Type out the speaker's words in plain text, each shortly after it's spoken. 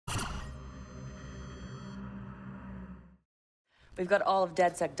We've got all of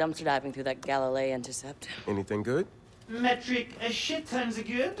DedSec dumpster diving through that Galilei intercept. Anything good? Metric a shit tons of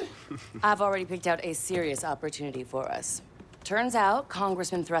good. I've already picked out a serious opportunity for us. Turns out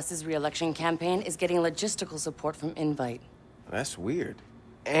Congressman Thrust's re-election campaign is getting logistical support from Invite. That's weird.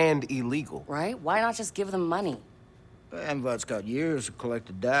 And illegal. Right? Why not just give them money? Invite's got years of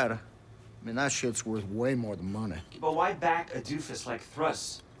collected data. I mean, that shit's worth way more than money. But why back a doofus like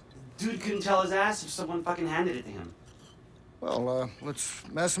Thrust? Dude couldn't tell his ass if someone fucking handed it to him. Well, let's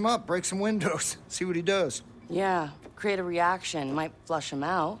mess him up, break some windows, see what he does. Yeah, create a reaction, might flush him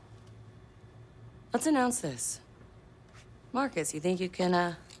out. Let's announce this. Marcus, you think you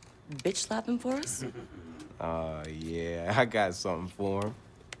can, bitch slap him for us? Yeah, I got something for him.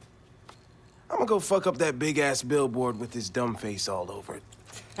 I'm gonna go fuck up that big-ass billboard with his dumb face all over it.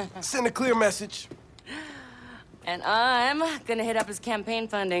 Send a clear message. And I'm gonna hit up his campaign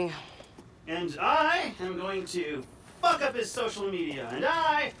funding. And I am going to fuck up his social media. And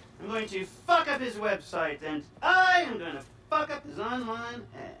I am going to fuck up his website. And I am going to fuck up his online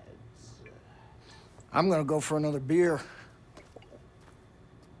ads. I'm gonna go for another beer.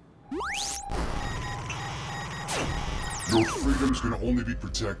 Your freedoms can only be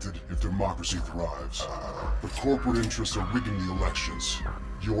protected if democracy thrives. The corporate interests are rigging the elections.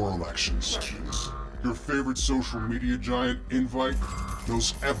 Your elections. Your favorite social media giant, Invite,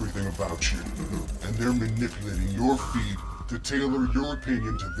 knows everything about you. And they're manipulating your feed to tailor your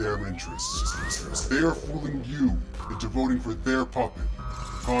opinion to their interests. They are fooling you into voting for their puppet,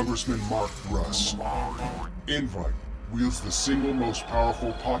 Congressman Mark Thrust. Invite wields the single most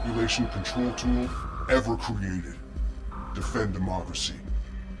powerful population control tool ever created. Defend democracy.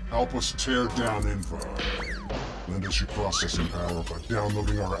 Help us tear down Invite. Lend us your processing power by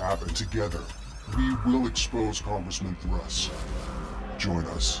downloading our app, and together, we will expose Congressman Thrust. Join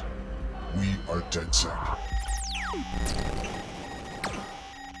us. We are DedSec.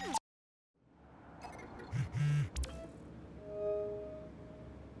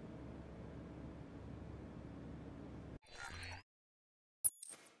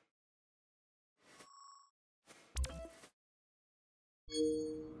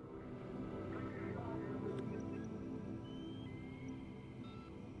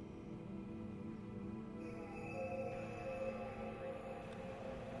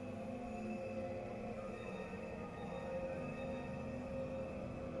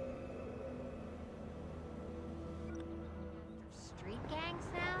 Street gangs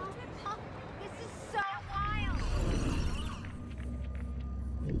now? Oh, this is so wild!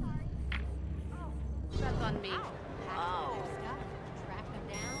 That's on me. Oh. Track them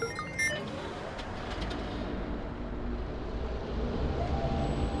down.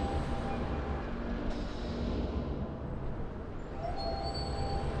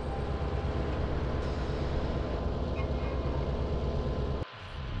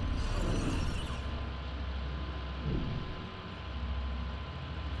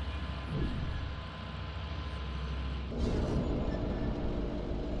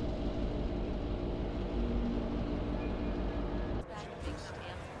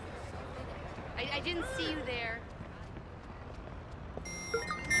 I didn't see you there.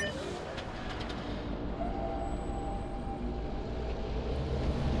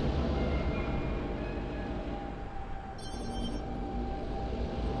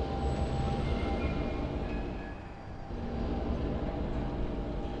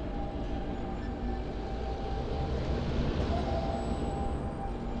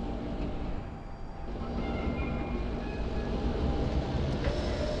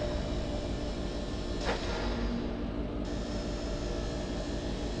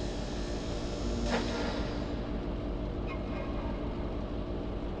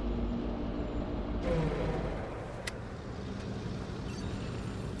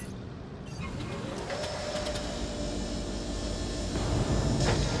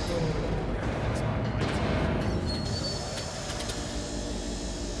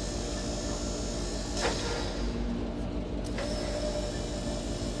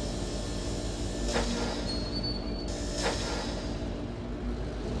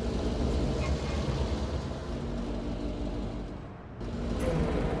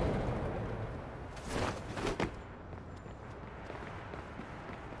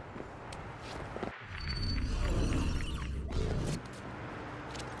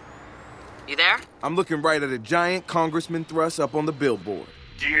 You there? I'm looking right at a giant Congressman Thrust up on the billboard.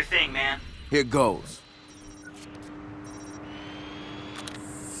 Do your thing, man. Here goes.